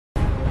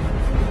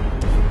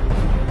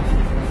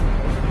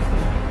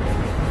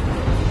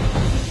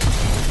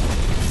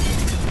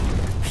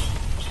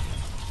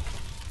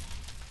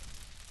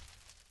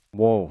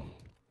whoa,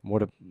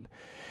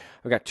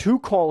 I've got 2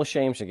 Call of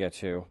Shames to get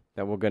to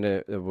that we're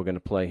gonna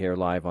play here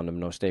live on the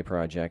No State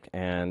Project,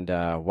 and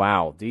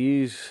wow,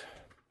 these.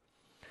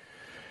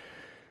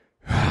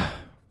 The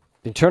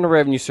Internal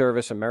Revenue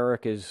Service,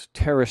 America's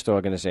terrorist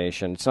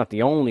organization. It's not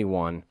the only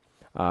one.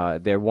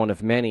 They're one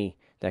of many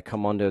that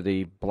come under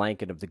the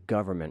blanket of the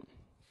government.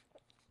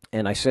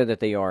 And I said that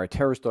they are a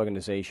terrorist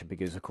organization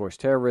because, of course,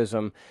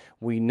 terrorism,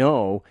 we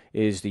know,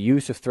 is the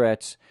use of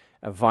threats,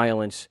 of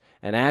violence,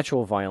 and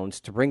actual violence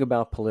to bring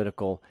about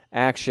political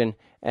action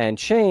and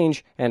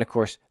change. And, of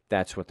course,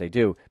 that's what they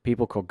do.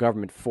 People called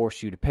government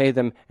force you to pay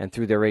them, and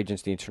through their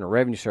agents, the Internal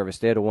Revenue Service,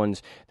 they're the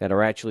ones that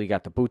are actually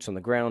got the boots on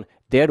the ground.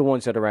 They're the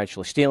ones that are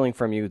actually stealing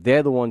from you.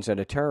 They're the ones that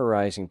are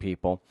terrorizing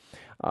people.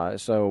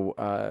 So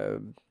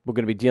we're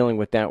going to be dealing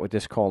with that with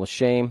this Call of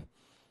Shame.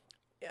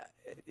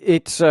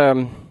 It's,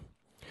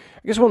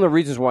 I guess one of the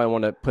reasons why I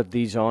want to put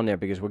these on there,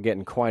 because we're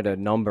getting quite a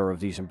number of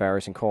these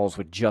embarrassing calls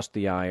with just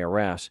the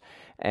IRS,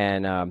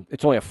 and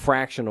it's only a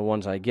fraction of the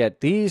ones I get.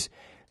 These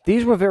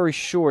were very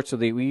short, so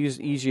they were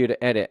easier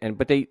to edit.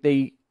 But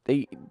they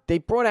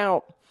brought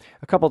out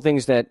a couple of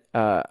things that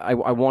I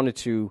wanted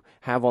to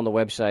have on the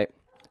website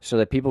so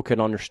that people could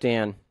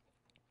understand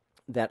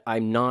that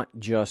I'm not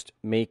just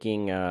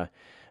making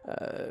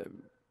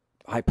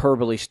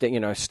hyperbole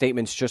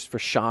statements just for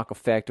shock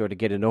effect or to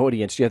get an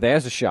audience. Yeah,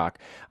 there's a shock.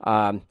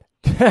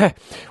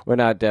 We're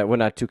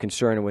not too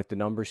concerned with the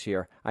numbers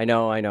here. I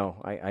know.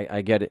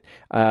 I get it.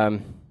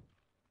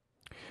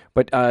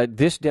 But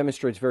this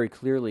demonstrates very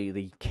clearly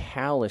the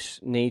callous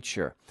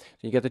nature.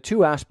 So you got the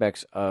 2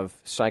 aspects of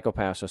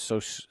psychopaths or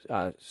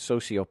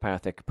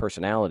sociopathic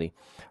personality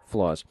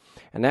flaws,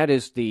 and that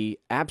is the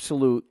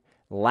absolute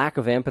lack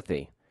of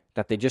empathy,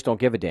 that they just don't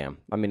give a damn.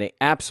 I mean, they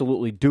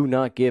absolutely do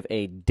not give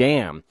a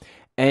damn.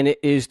 And it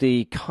is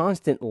the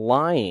constant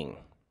lying.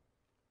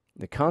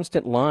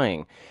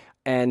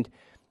 And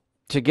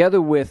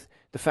together with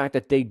the fact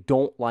that they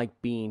don't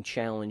like being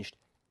challenged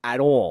at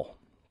all.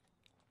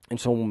 And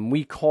so when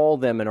we call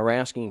them and are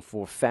asking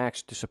for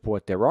facts to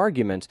support their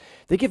arguments,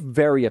 they get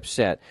very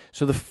upset.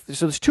 So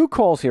there's 2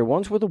 calls here.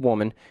 One's with a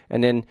woman,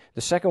 and then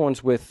the second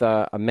one's with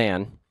a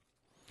man.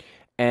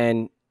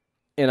 And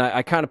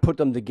I kind of put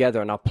them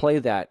together, and I'll play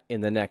that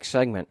in the next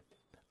segment.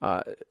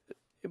 But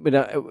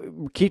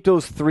keep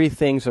those 3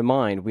 things in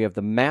mind. We have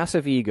the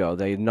massive ego,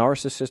 the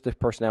narcissistic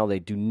personality. They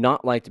do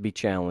not like to be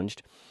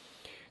challenged.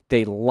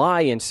 They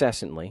lie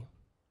incessantly.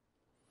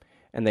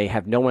 And they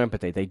have no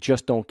empathy. They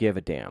just don't give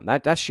a damn.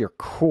 That's your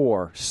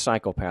core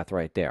psychopath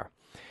right there.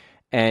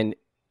 And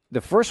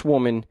the first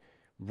woman,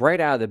 right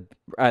out of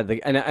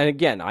the and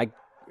again, I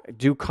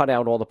do cut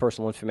out all the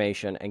personal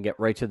information and get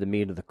right to the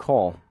meat of the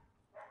call.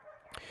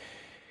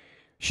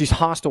 She's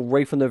hostile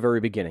right from the very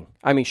beginning.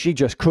 I mean, she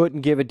just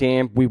couldn't give a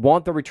damn. We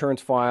want the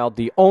returns filed.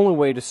 The only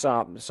way to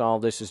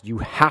solve this is you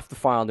have to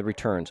file the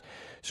returns.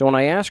 So when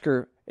I ask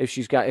her if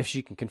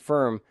she can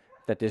confirm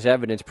that there's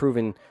evidence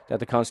proving that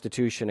the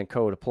Constitution and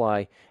Code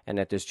apply and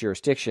that there's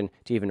jurisdiction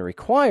to even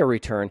require a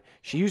return,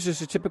 she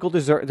uses a typical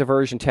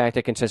diversion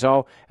tactic and says,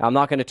 "Oh, I'm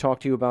not going to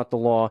talk to you about the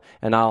law,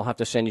 and I'll have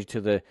to send you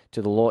to the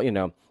law,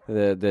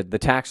 the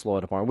tax law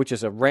department, which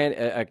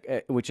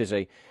is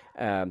a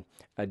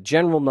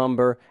general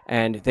number,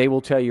 and they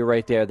will tell you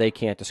right there they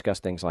can't discuss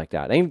things like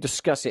that. They even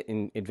discuss it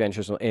in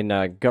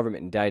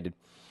government indicted.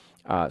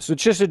 So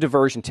it's just a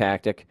diversion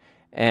tactic."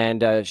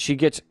 And she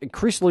gets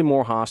increasingly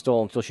more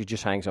hostile until she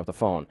just hangs up the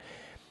phone.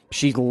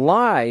 She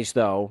lies,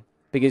 though,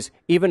 because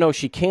even though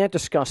she can't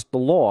discuss the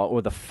law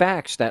or the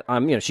facts that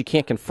she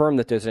can't confirm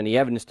that there's any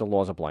evidence the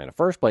laws apply in the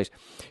first place,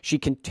 she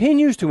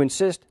continues to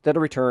insist that a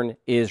return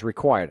is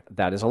required.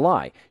 That is a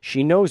lie.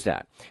 She knows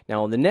that.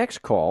 Now, on the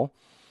next call,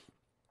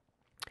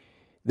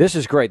 this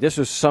is great. This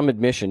is some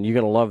admission. You're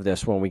going to love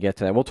this when we get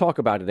to that. We'll talk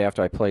about it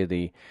after I play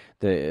the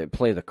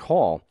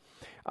call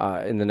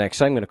in the next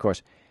segment, of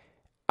course.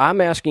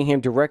 I'm asking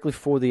him directly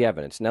for the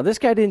evidence. Now, this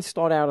guy didn't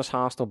start out as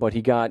hostile, but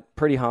he got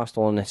pretty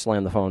hostile and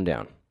slammed the phone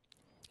down.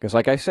 Because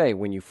like I say,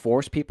 when you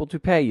force people to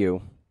pay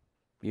you,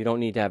 you don't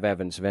need to have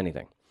evidence of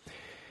anything.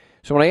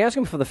 So when I ask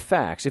him for the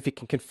facts, if he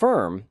can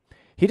confirm,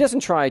 he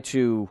doesn't try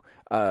to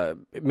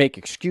make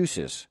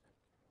excuses.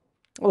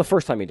 Well, the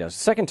first time he does.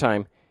 The second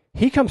time,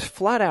 he comes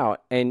flat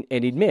out and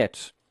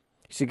admits.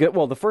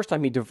 The first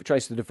time he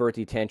tries to divert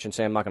the attention,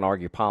 say, I'm not going to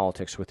argue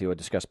politics with you or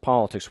discuss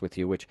politics with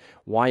you,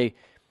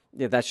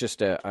 Yeah, that's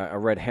just a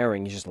red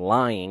herring. He's just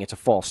lying. It's a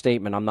false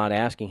statement. I'm not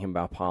asking him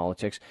about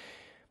politics.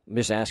 I'm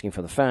just asking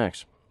for the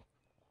facts.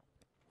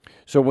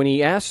 So when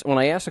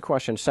I ask the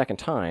question a second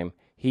time,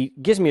 he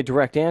gives me a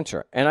direct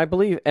answer. And I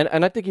believe,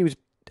 and I think he was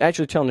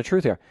actually telling the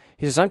truth here.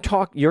 He says,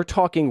 you're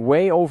talking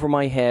way over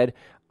my head.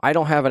 I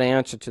don't have an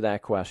answer to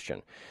that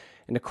question.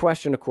 And the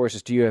question, of course,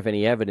 is, do you have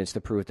any evidence to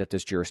prove that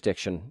there's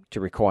jurisdiction to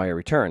require a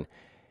return?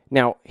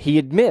 Now, he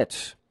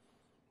admits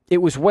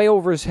it was way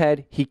over his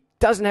head. He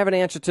doesn't have an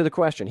answer to the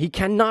question. He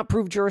cannot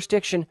prove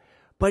jurisdiction,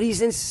 but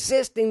he's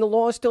insisting the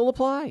laws still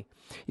apply.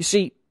 You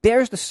see,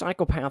 there's the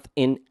psychopath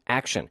in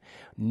action.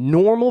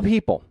 Normal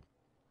people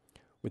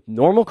with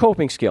normal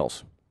coping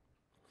skills,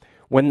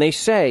 when they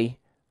say,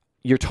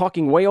 you're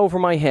talking way over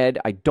my head.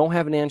 I don't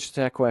have an answer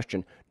to that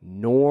question.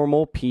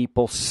 Normal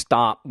people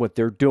stop what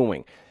they're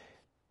doing.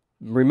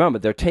 Remember,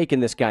 they're taking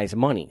this guy's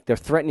money. They're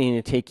threatening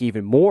to take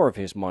even more of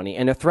his money,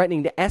 and they're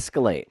threatening to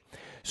escalate.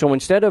 So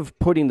instead of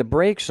putting the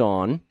brakes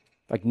on,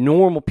 like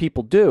normal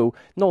people do,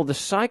 no, the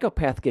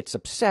psychopath gets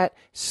upset,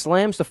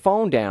 slams the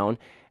phone down,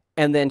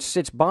 and then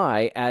sits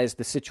by as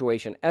the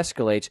situation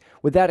escalates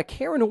without a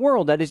care in the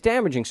world that is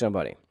damaging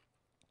somebody.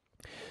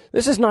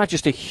 This is not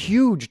just a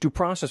huge due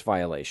process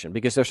violation,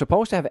 because they're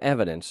supposed to have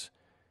evidence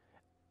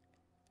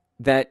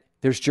that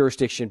there's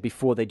jurisdiction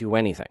before they do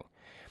anything.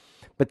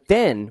 But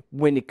then,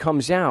 when it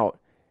comes out,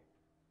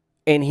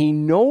 and he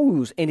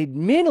knows and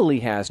admittedly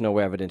has no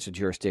evidence of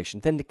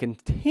jurisdiction, then to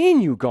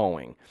continue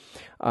going.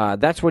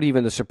 That's what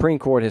even the Supreme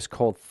Court has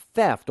called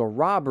theft or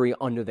robbery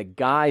under the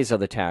guise of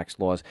the tax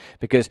laws,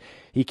 because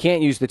he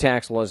can't use the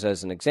tax laws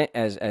as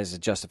as a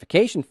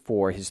justification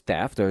for his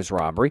theft or his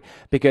robbery,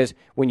 because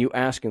when you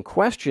ask him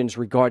questions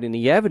regarding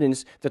the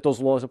evidence that those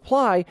laws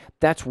apply,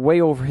 that's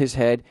way over his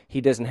head. He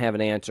doesn't have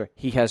an answer.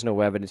 He has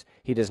no evidence.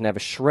 He doesn't have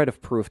a shred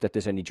of proof that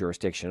there's any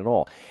jurisdiction at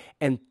all.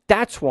 And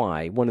that's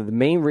why, one of the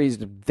main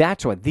reasons,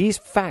 that's why these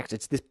facts,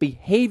 it's this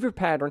behavior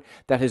pattern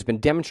that has been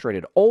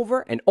demonstrated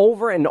over and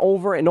over and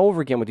over and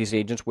over again with these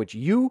agents, which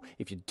you,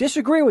 if you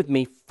disagree with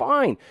me,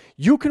 fine.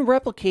 You can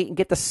replicate and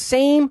get the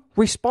same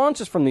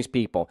responses from these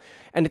people.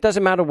 And it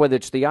doesn't matter whether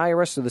it's the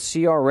IRS or the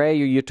CRA or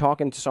you're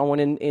talking to someone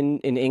in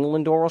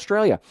England or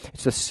Australia.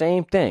 It's the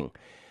same thing.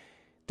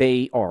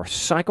 They are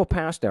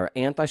psychopaths. They're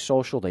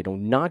antisocial. They do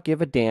not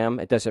give a damn.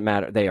 It doesn't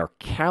matter. They are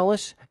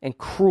callous and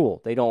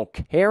cruel. They don't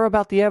care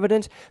about the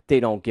evidence. They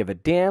don't give a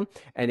damn.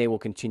 And they will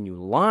continue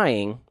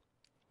lying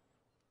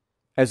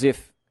as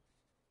if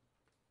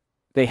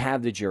they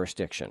have the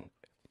jurisdiction.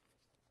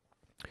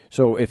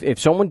 So if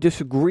someone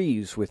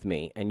disagrees with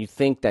me and you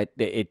think that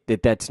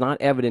that's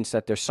not evidence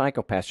that they're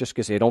psychopaths just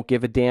because they don't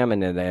give a damn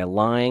and that they're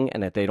lying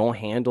and that they don't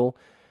handle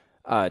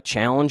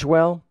challenge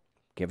well,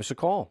 give us a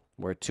call.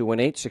 We're at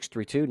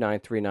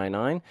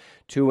 218-632-9399,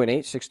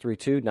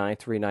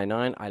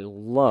 218-632-9399. I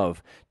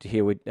love to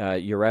hear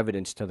your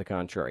evidence to the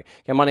contrary.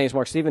 Okay, my name is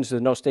Marc Stevens. The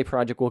No State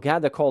Project. We'll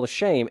have that call to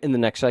shame in the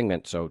next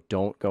segment, so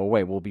don't go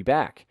away. We'll be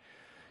back.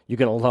 You're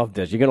going to love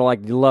this. You're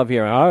going to love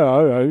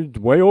hearing,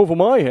 way over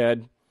my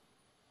head.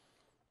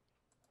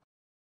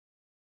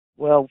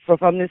 Well,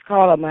 from this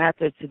call, I'm going to have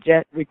to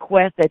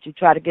request that you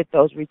try to get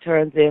those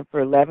returns in for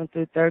 11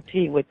 through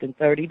 13 within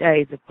 30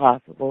 days if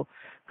possible,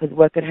 because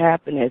what could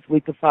happen is we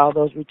could file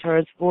those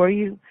returns for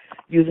you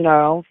using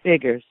our own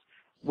figures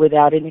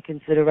without any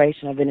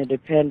consideration of any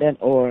dependent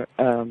or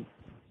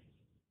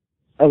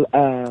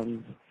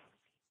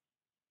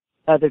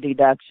other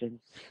deductions.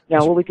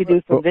 Now, what we could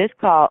do from this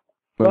call...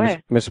 Go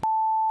ahead. Ms.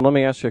 Let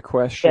me ask you a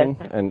question,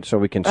 yes, and so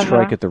we can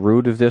strike at the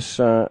root of this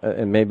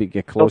and maybe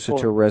get closer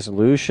to a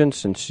resolution,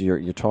 since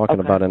you're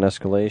talking about an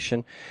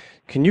escalation.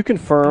 Can you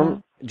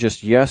confirm,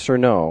 just yes or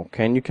no,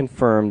 can you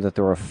confirm that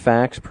there are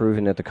facts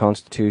proving that the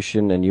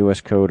Constitution and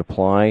U.S. Code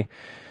apply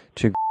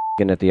to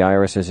and that the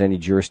IRS has any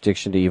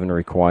jurisdiction to even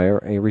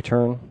require a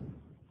return?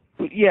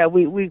 Yeah,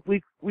 we need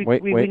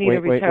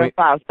a return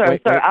file. Sir,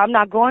 I'm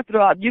not going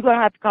through all... You're going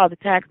to have to call the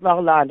tax law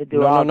line to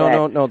do all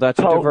that. No, that's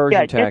a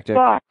diversion tactic.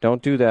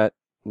 Don't do that.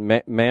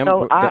 Ma'am,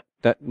 no,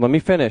 let me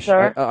finish.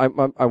 Sir? I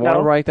want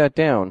to write that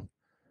down.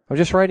 I'm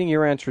just writing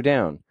your answer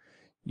down.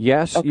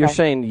 Yes, you're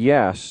saying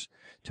yes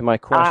to my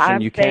question.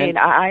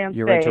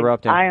 You're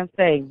interrupting. I am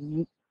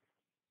saying.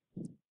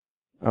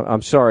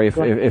 I'm sorry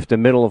if the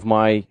middle of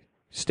my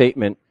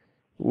statement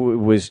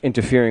was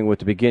interfering with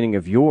the beginning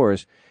of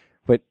yours,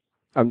 but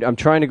I'm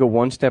trying to go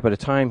one step at a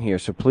time here.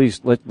 So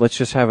please, let's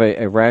just have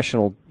a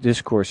rational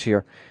discourse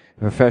here,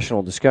 a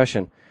professional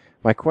discussion.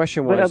 My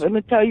question was... But let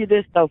me tell you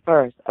this, though,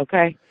 first,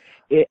 okay?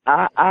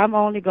 I'm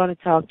only going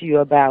to talk to you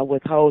about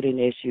withholding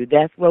issue.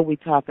 That's what we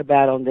talk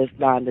about on this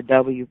line, the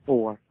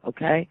W-4,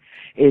 okay?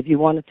 If you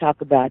want to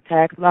talk about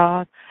tax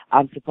laws,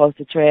 I'm supposed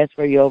to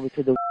transfer you over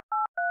to the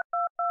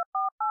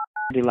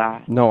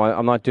line. No,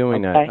 I'm not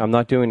doing that. I'm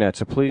not doing that,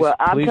 so please... Well,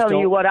 I'm telling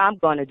you what I'm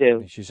going to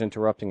do. She's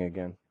interrupting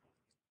again.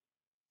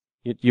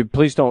 You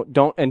please don't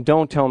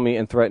tell me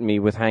and threaten me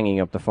with hanging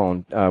up the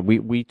phone.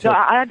 We took, no,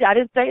 I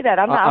didn't say that.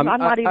 I'm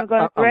not even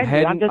going to threaten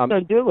you. I'm just going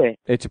to do it.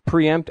 It's a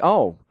preempt.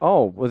 Oh,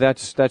 well,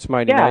 that's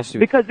mighty nice of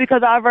you.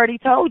 because I've already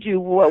told you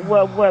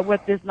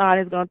what this line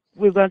is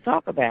we're going to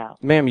talk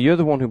about. Ma'am, you're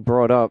the one who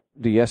brought up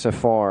the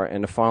SFR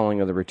and the filing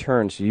of the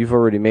returns. So you've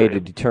already made a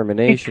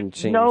determination.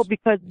 No,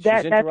 because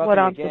that's what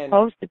I'm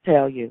supposed to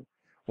tell you.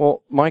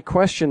 Well, my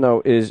question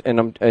though is,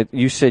 and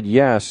you said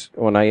yes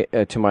when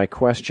to my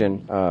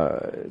question.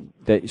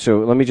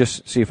 So let me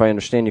just see if I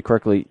understand you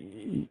correctly.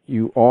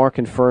 You are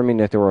confirming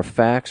that there are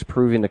facts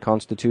proving the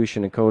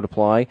Constitution and Code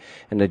apply,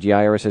 and that the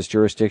IRS has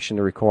jurisdiction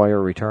to require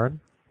a return?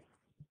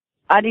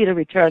 I need a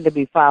return to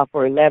be filed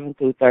for 11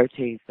 through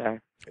 13,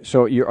 sir.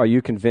 So are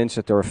you convinced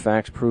that there are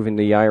facts proving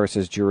the IRS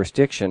has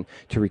jurisdiction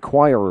to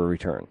require a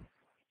return?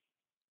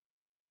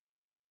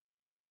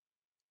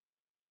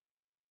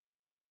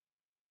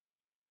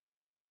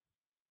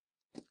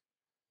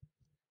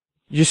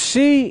 You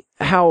see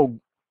how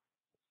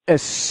A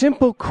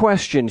simple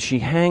question. She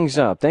hangs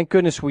up. Thank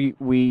goodness we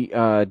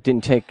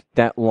didn't take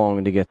that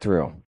long to get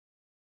through.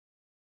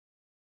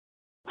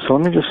 So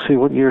let me just see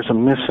what years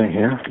I'm missing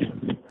here.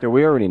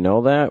 We already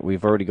know that.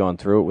 We've already gone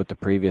through it with the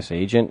previous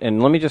agent.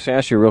 And let me just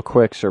ask you real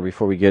quick, sir,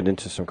 before we get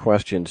into some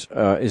questions.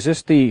 Is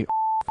this the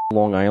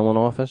Long Island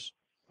office?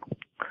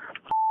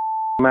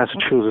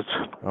 Massachusetts.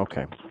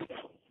 Okay.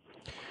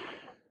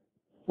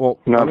 Well,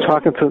 no, I'm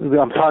talking to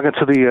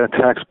the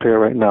taxpayer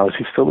right now. Is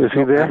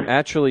he there?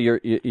 Actually,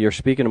 you're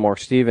speaking to Mark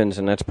Stevens,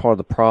 and that's part of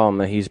the problem,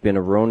 that he's been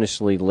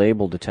erroneously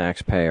labeled a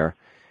taxpayer,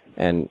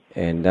 and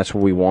that's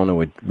what we want to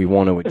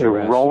address.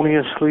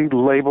 Erroneously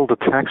labeled a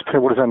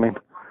taxpayer? What does that mean?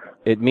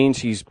 It means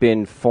he's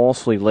been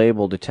falsely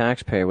labeled a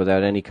taxpayer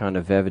without any kind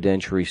of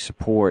evidentiary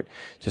support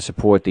to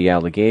support the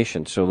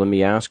allegation. So let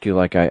me ask you,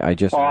 like I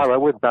just... all right,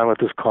 we're done with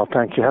this call.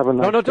 Thank you. Have a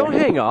nice No, don't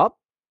hang up.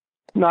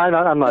 No,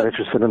 I'm not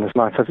interested in this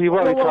nonsense. You've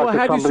already talked to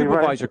have somebody, your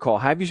supervisor call.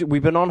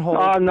 We've been on hold.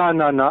 No.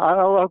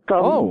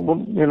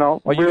 You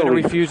know, are you going to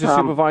refuse the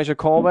supervisor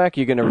call back?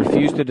 You're going to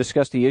refuse to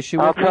discuss the issue?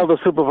 I'll tell the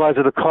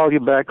supervisor to call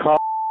you back. Call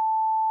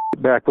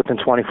back within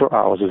 24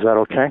 hours. Is that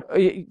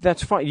okay?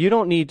 That's fine. You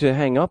don't need to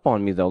hang up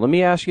on me, though. Let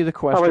me ask you the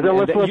question. All right, then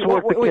let's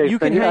work the case. You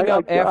can hang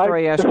up after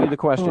I ask you the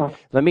question.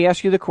 Let me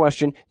ask you the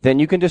question. Then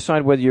you can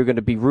decide whether you're going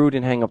to be rude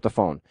and hang up the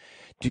phone.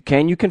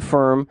 Can you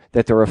confirm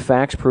that there are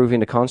facts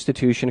proving the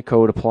Constitution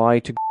code apply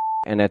to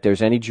and that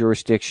there's any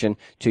jurisdiction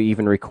to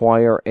even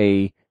require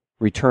a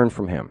return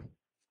from him?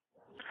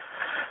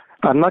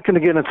 I'm not going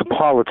to get into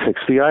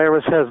politics. The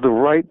IRS has the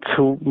right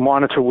to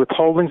monitor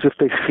withholdings if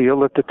they feel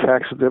that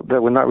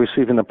that we're not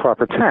receiving the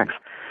proper tax.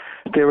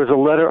 There is a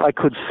letter I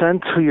could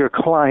send to your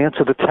client,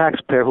 to the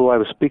taxpayer who I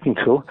was speaking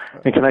to,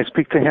 and can I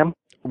speak to him?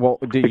 Well,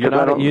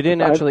 you didn't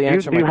actually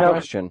answer my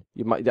question.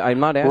 I'm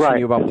not asking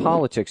you about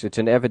politics. It's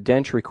an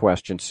evidentiary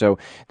question. So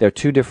there are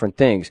two different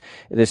things.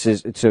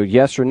 So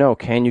yes or no,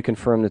 can you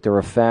confirm that there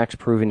are facts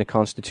proving the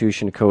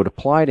Constitution code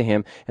apply to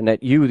him and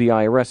that you, the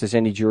IRS, has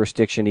any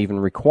jurisdiction to even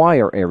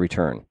require a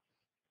return?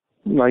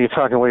 No, you're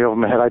talking way over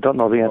my head. I don't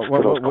know the answer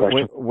to those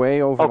questions.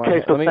 Way over my head.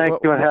 Okay, so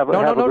thank you and have a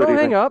good evening. Don't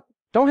hang up.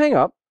 Don't hang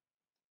up.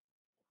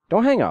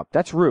 Don't hang up.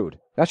 That's rude.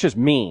 That's just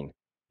mean.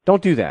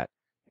 Don't do that.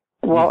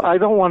 Well, I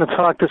don't want to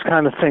talk this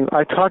kind of thing.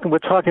 We're talking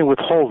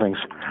withholdings.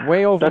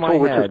 Way over That's my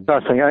what head. we're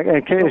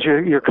discussing. Is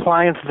your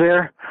client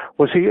there?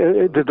 Was he?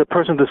 Did the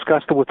person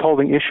discuss the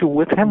withholding issue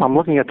with him? I'm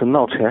looking at the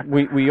notes here.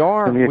 We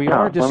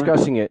are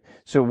discussing it.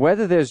 So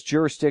whether there's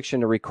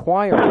jurisdiction to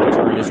require a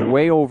return is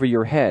way over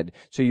your head.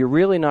 So you're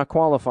really not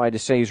qualified to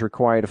say he's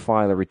required to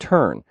file a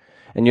return.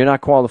 And you're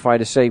not qualified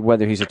to say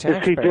whether he's a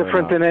taxpayer. Is he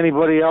different than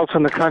anybody else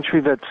in the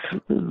country?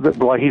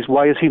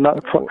 Why is he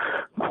not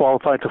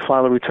qualified to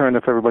file a return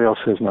if everybody else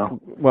is now?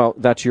 Well,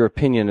 that's your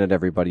opinion that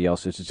everybody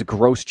else is. It's a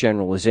gross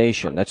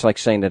generalization. That's like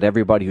saying that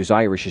everybody who's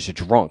Irish is a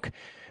drunk.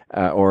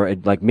 Or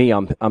like me,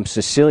 I'm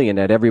Sicilian,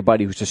 that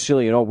everybody who's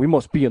Sicilian, we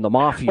must be in the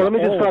mafia. Well, let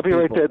me just stop you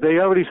right there. They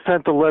already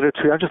sent the letter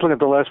to you. I'm just looking at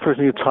the last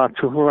person you talked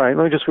to. All right,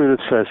 let me just read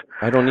what it says.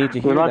 I don't need to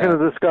hear We're not going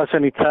to discuss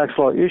any tax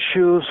law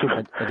issues.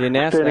 I didn't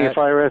ask stating that. if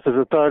IRS has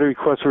authority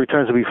requests for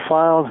returns to be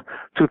filed,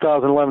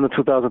 2011 to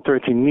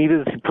 2013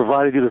 needed. He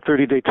provided you the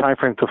 30-day time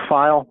frame to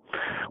file.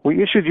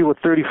 We issued you a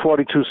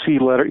 3042C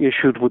letter.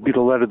 Issued would be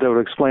the letter that would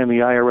explain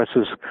the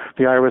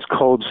IRS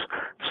codes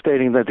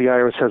stating that the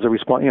IRS has a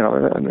response,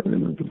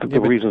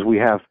 the reasons we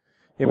have.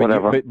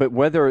 Whatever. But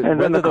whether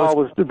the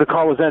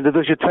call was ended.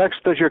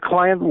 Does your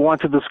client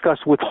want to discuss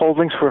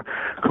withholdings for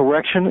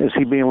correction? Is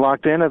he being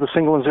locked in at a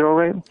single and zero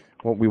rate?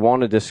 What we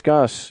want to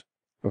discuss,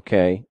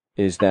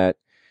 is that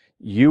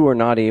you are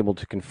not able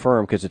to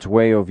confirm, because it's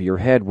way over your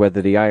head,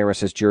 whether the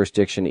IRS has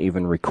jurisdiction to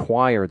even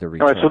require the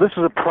return. All right, so this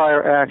is a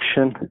prior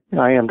action.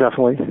 I am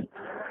definitely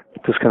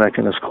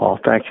disconnecting this call.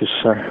 Thank you,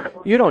 sir.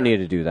 You don't need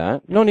to do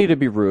that. No need to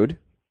be rude.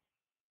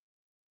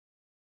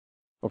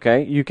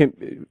 Okay, you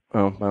can.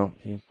 Oh well.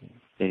 Did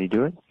he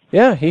do it?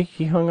 Yeah,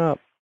 he hung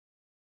up.